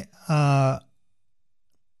પ્રમાણે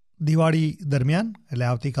દિવાળી દરમિયાન એટલે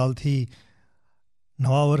આવતીકાલથી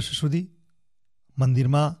નવા વર્ષ સુધી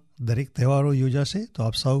મંદિરમાં દરેક તહેવારો યોજાશે, તો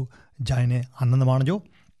આપ સૌ जाइने आनंद माणजो.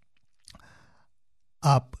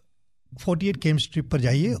 आप 48 केम्स ट्रिप पर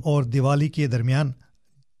जाइए और दिवाली के दरमियान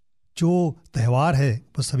जो त्यौहार है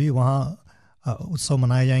वो सभी वहाँ उत्सव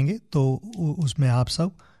मनाए जाएंगे, तो उसमें आप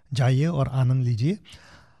सब जाइए और आनंद लीजिए.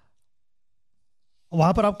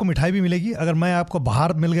 वहाँ पर आपको मिठाई भी मिलेगी. अगर मैं आपको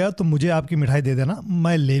बाहर मिल गया तो मुझे आपकी मिठाई दे देना,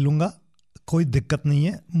 मैं ले लूँगा, कोई दिक्कत नहीं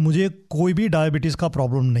है. मुझे कोई भी डायबिटीज़ का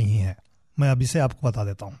प्रॉब्लम नहीं है, मैं अभी से आपको बता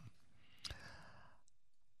देता हूँ.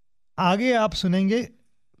 आगे आप सुनेंगे. एक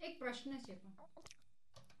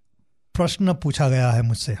प्रश्न पूछा गया है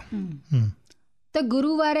मुझसे. तो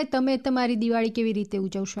गुरुवारे तमे तमारी दिवाળી કેવી રીતે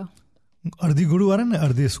ઉજવશો? અડધી ગુરુવારે ને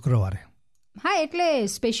અડધી શુક્રવારે. હા, એટલે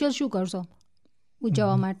સ્પેશિયલ શું કરશો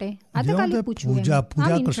ઉજવવા માટે? આ તો ખાલી પૂછવું.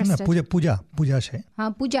 પૂજા કરશો ને? પૂજા છે. હા,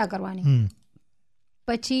 પૂજા કરવાની,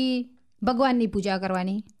 પછી ભગવાનની પૂજા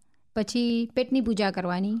કરવાની, પછી પેટની પૂજા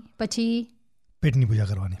કરવાની, પછી પેટની પૂજા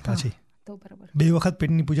કરવાની, પાછી તો બરાબર 2 વખત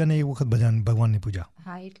પેટની પૂજા ને 1 વખત ભગવાનની પૂજા.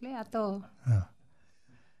 હા, એટલે આ તો હા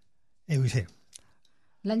એવું છે.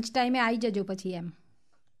 લંચ ટાઈમે આવી જજો પછી. એમ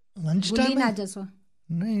લંચ ટાઈમે ના જશો?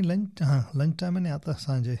 નહીં, લંચ ટાઈમે નહીં आता,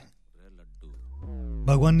 સાંજે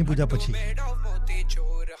ભગવાનની પૂજા પછી.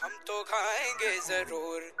 हम तो खाएंगे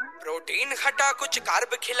जरूर, प्रोटीन खटा कुछ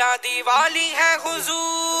कार्ब खिला, दिवाली है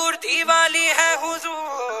हुजूर, दिवाली है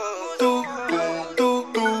हुजूर. तू तू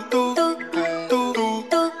तू तू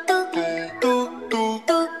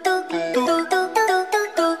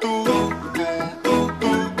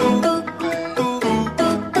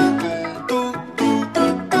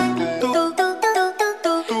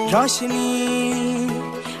रोशनी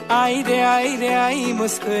आई रे आई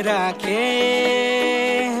मुस्कुरा के,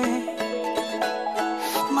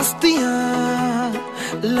 मस्तियाँ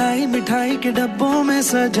लाई मिठाई के डब्बों में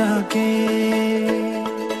सजा के.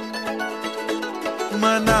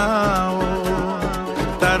 मनाओ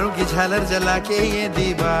तारों की झालर जला के ये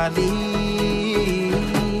दिवाली,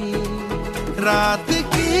 रात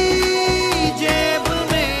की जेब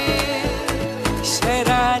में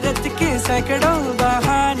शरारत के सैकड़ों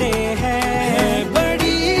बहाने हैं,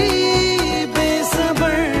 बड़ी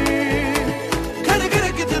बेसब्र घर घर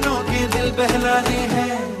के दिनों के दिल बहलाने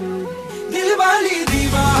हैं. दिलवाली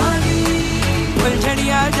दिवाली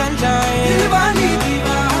फुलझड़ियाँ जल जाए, दिलवाली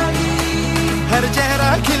दिवाली हर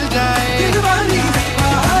चेहरा खिल जाए, दिलवाली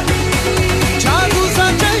दिवाली जादू सा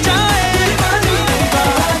चल जाए.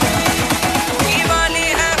 दिवाली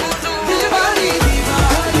है हुजूर, दिलवाली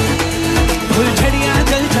दिवाली फुलझड़ियाँ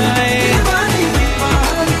जल जाए, दिलवाली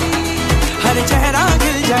दिवाली हर चेहरा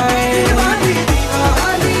खिल जाए, दिलवाली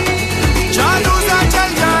दिवाली जादू सा चल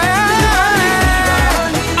जाए.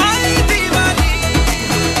 आई दिवाली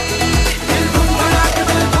दिल धुम धड़ाक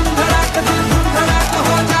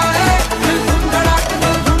हो जाए, दिल धुम धड़ाक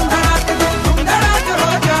हो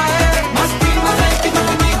जाए, मस्ती मजे की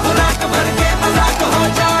दुगनी खुराक भर के मजाक हो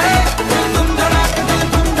जाए, दिल धुम धड़ाक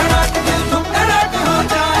हो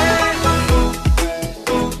जाए.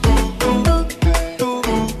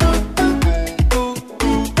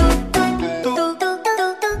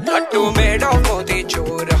 लड्डू मेड ऑफ मोती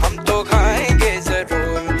चूर हम तो खाएंगे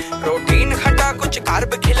जरूर, प्रोटीन खटा कुछ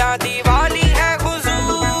कार्ब खिला, दिवाली है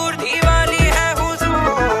हुजूर, दिवाली है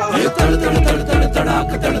हुजूर. तड़ तड़ तड़ तड़ तड़ाक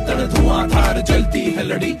तड़ तड़ धुआंधार जलती है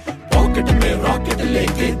लड़ी, पॉकेट में रॉकेट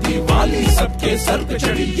लेके दिवाली सबके सर पे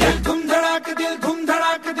चढ़ी. दिल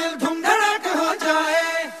धुम धड़ाक हो जाए,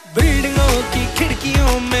 बिल्डिंगों की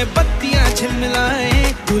खिड़कियों में बत्तियां झिलमिलाए,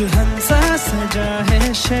 दुल्हन सा सजा है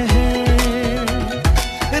शहर,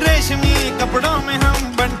 रेशमी कपड़ों में हम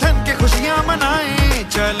बंधन के खुशियां मनाएं,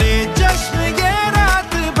 चले जश्न ये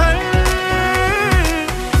रात भर.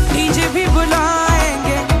 डीजे भी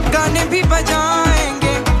बुलाएंगे, गाने भी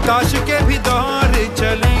बजाएंगे, काश के भी दौर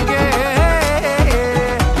चलेंगे,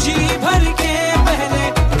 जी भर के पहले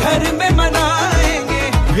घर में मनाएंगे,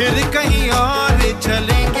 फिर कहीं और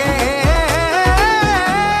चलेंगे.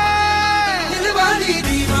 दिलवाली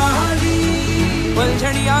दिवाली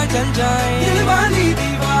फुलझड़ियाँ जल जाए, दिलवाली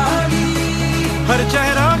दिवाली हर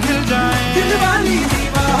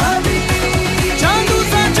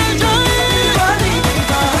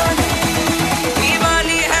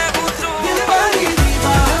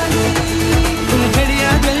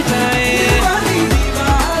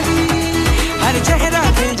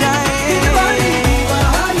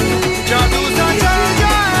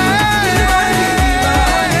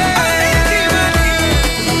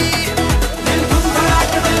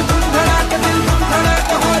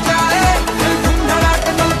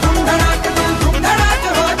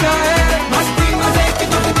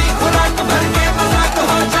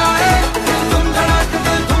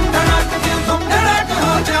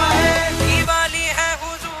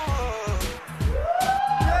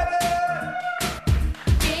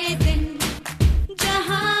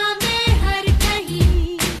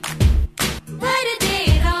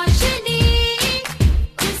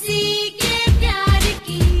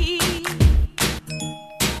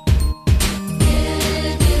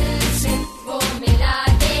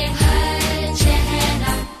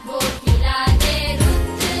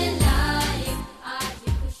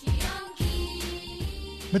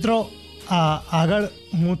મિત્રો આગળ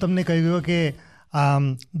હું તમને કહ્યું કે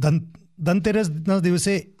ધનતેરસના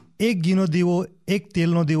દિવસે એક ઘીનો દીવો, એક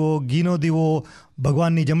તેલનો દીવો, ઘીનો દીવો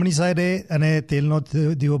ભગવાનની જમણી સાઈડે અને તેલનો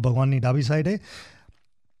દીવો ભગવાનની ડાબી સાઈડે.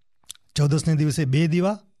 14ને દિવસે 2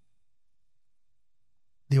 દીવા,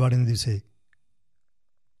 દિવાળીના દિવસે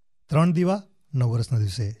 3 દીવા, 9 વર્ષના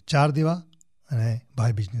દિવસે 4 દીવા અને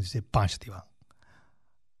ભાઈબીજના દિવસે 5 દીવા.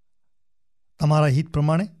 તમારા હિત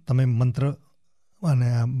પ્રમાણે તમે મંત્ર અને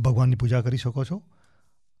ભગવાનની પૂજા કરી શકો છો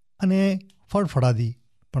અને ફળફળાદી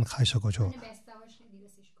પણ ખાઈ શકો છો.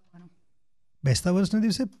 બેસતા વર્ષના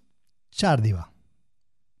દિવસે 4 દીવા,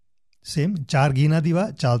 સેમ 4 ઘીના દીવા,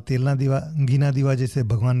 4 તેલના દીવા. ઘીના દીવા જે છે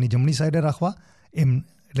ભગવાનની જમણી સાઈડે રાખવા, એમ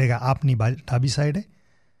એટલે કે આપની ડાબી સાઈડે.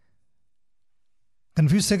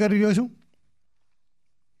 કન્ફ્યુઝ છે કરી રહ્યો છું?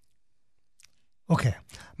 ઓકે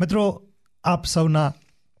મિત્રો, આપ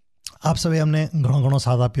સૌએ અમને ઘણો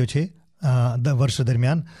સાથ આપ્યો છે વર્ષ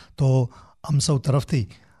દરમિયાન. તો આમ સૌ તરફથી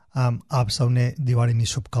આપ સૌને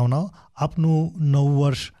દિવાળીની શુભકામનાઓ. આપનું નવું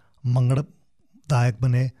વર્ષ મંગળદાયક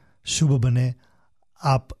બને, શુભ બને,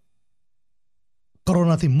 આપ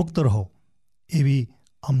કોરોનાથી મુક્ત રહો એવી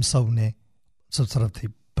આમ સૌને સૌ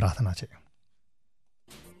તરફથી પ્રાર્થના છે.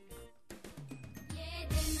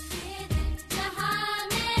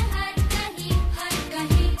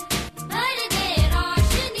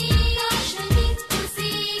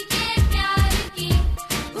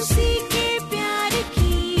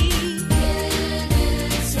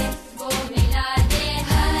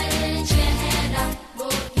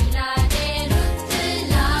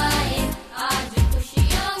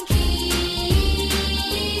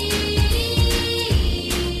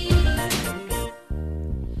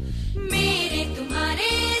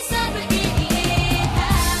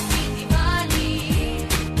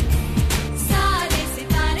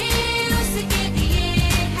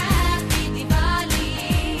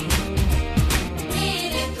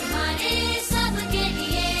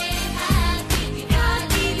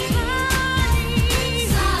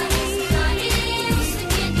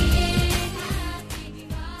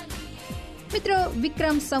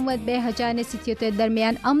 વિક્રમ સંવત 2077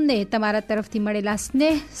 દરમિયાન અમને તમારા તરફથી મળેલા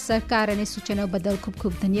સ્નેહ, સહકાર અને સૂચનો બદલ ખૂબ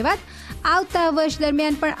ખૂબ ધન્યવાદ. આવતા વર્ષ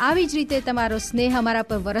દરમિયાન પણ આવી જ રીતે તમારો સ્નેહ અમારા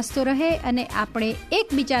પર વરસતો રહે અને આપણે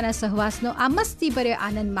એકબીજાના સહવાસનો આ મસ્તીભર્યો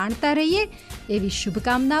આનંદ માણતા રહીએ એવી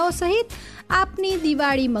શુભકામનાઓ સહિત આપની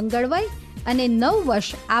દિવાળી મંગળમય અને નવ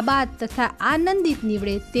વર્ષ આબાદ તથા આનંદિત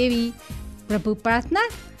નીવડે તેવી પ્રભુ પ્રાર્થના.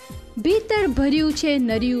 ભીતર ભર્યું છે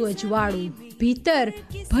નર્યું અજવાળું, ભીતર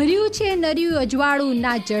ભર્યું છે નર્યું અજવાળું,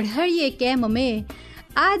 ના જળહળીએ કેમ અમે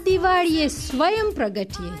આ દિવાળીએ સ્વયં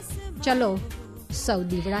પ્રગટીએ. ચલો સૌ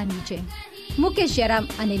દીવડા નીચે. મુકેશ જયરામ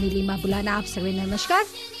અને નીલિમા બુલાના આપ સર્વે નમસ્કાર.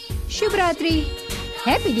 શુભરાત્રી.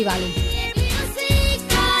 Happy Diwali.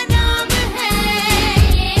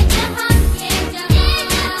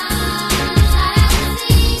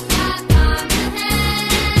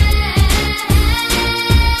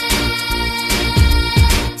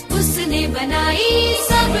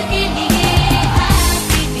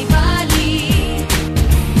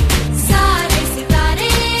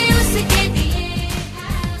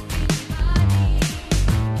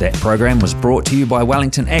 That program was brought to you by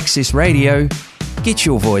Wellington Access Radio. Get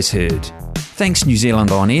your voice heard. Thanks New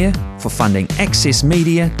Zealand On Air for funding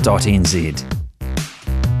accessmedia.nz.